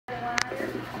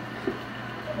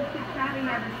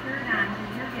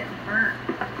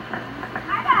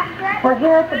We're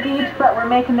here at the beach, but we're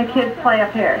making the kids play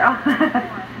up here.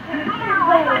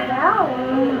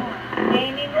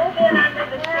 Jamie, move in under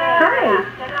the shade. Hi.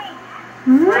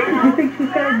 You think she's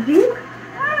got a Jeep?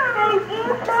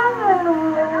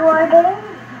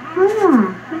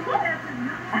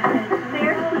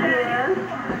 There she is.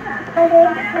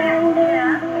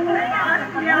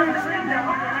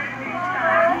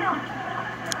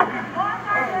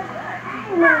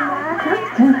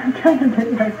 I'm trying to get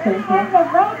my picture.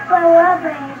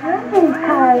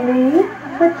 Kylie.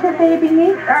 What's your baby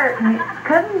niece or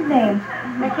cousin's name?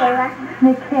 Michaela.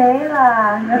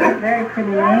 Michaela. That's a very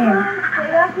pretty name.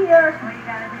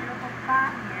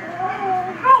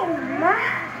 Hey, Ma.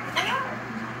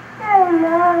 Oh,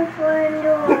 Mom's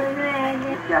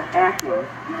Just acting.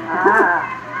 Ah.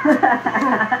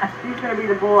 She's going to be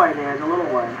the boy there, the little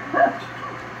one.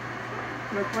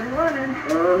 That's what he wanted.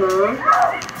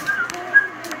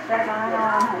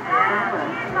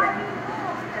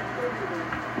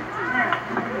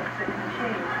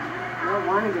 I don't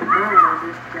want to get done. I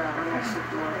just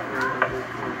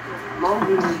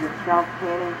molding your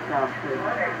self-tanning stuff. I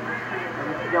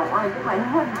just don't want to get my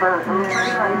head burnt. I'm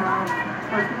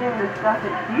looking the stuff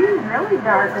that's really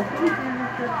dark. I think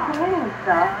this tanning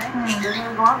stuff. They're going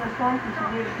to go out in the sun so she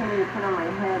gave it to me to put on my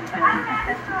head.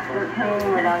 They're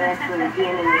tanning without actually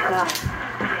tanning yourself.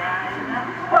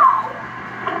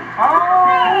 Oh,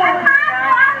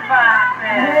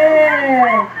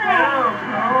 Hey.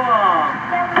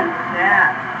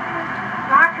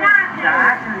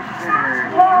 Doctor shirt.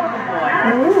 Oh boy.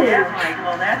 Yeah,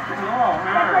 Michael, that's cool,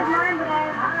 huh?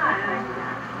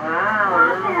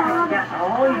 Wow.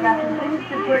 Oh, you got some things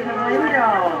to put in the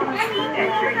window.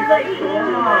 That's really cool.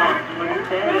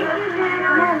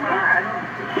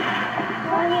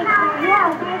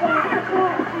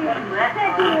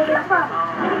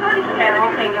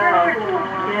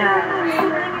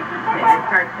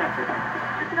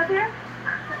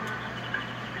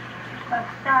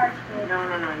 No,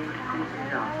 you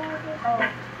don't. Oh,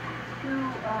 2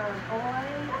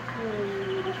 boys,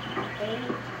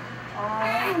 8, all.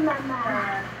 Hi, Mama.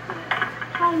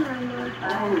 Hi, Mama.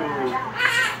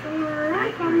 I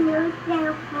can use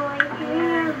that for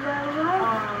you,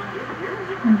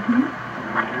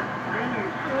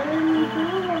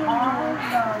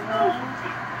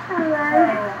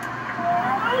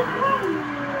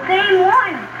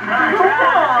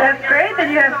 That's great that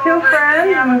you have 2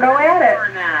 friends and go at it.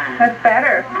 That's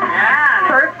better. Yeah.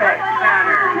 Perfect.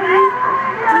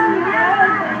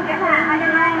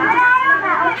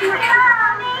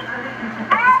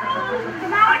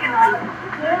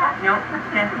 No,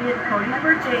 Jesse, it's Cody's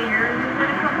birthday. You're in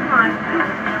a couple months. You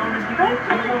don't know to do this.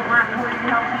 You don't want Cody to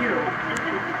help you.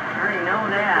 I already know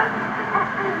that.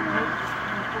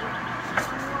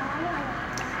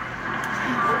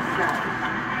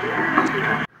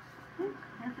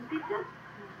 Have some pizza?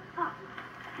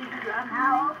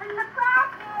 Now open the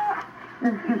present.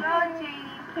 Go,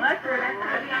 Janie. Let her.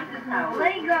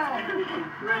 Let it go.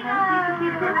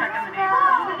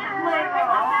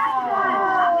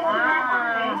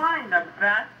 The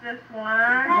bestest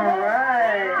one. All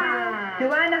right. Do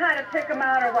I know how to pick them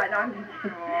out or what? No, I'm just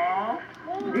kidding.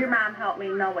 Your mom helped me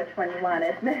know which one you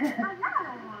wanted.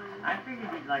 I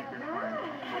figured you'd like this one.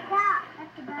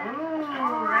 Ooh,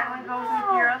 that one goes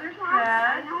with your other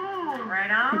set.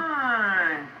 Right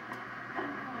on.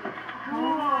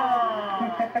 Cool.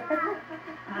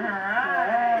 All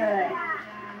right.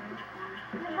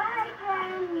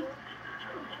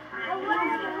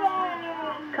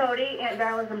 Cody, Aunt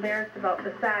Darla's embarrassed about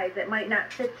the size. It might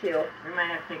not fit you. We might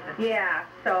have to take this. Yeah,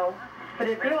 so, but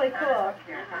it's really cool.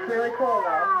 It's really cool,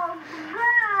 though.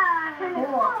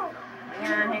 Cool.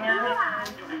 Hang on.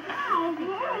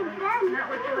 Not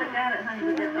what you look at it, honey,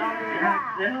 but it's all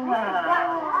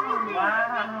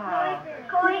Wow.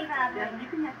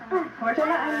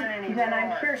 Then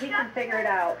I'm sure he can figure it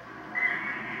out.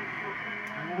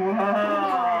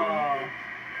 Whoa.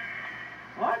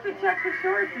 We'll have to check the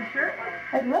shorts. The shirt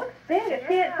It looks big.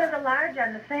 See, it says a large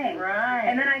on the thing. right.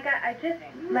 And then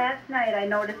last night I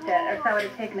noticed it, or so I would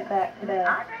have taken it back today.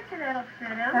 I bet you that'll fit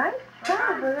him. Right?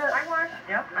 Probably.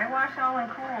 I wash all in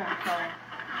cool, so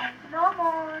No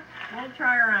more. we'll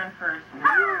try her on first.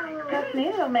 That's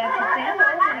neat. It'll match the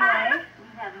sandals anyway.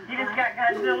 You just got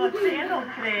Godzilla sandals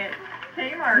today at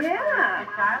Kmart. Yeah.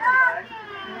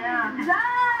 Yeah.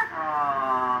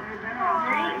 Aww.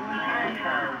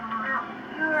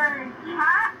 You're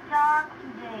hot dog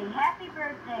today. Happy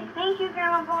birthday. Thank you,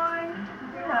 Grandma Boy.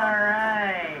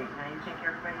 Alright. Now you think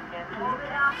everybody's getting it?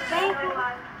 Thank you.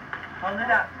 Hold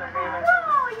it up so Grandma.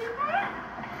 Whoa, you did?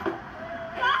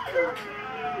 Thank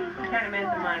you. kind of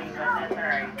meant the money, but that's all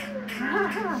right.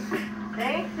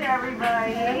 Thanks,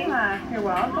 everybody. You're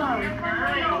welcome.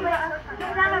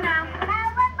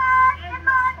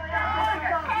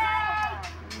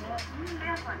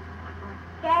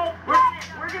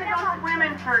 We're going to go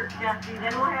swimming first, Jesse.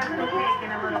 Then we'll have some cake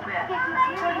in a little bit.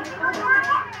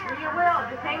 Well, you will.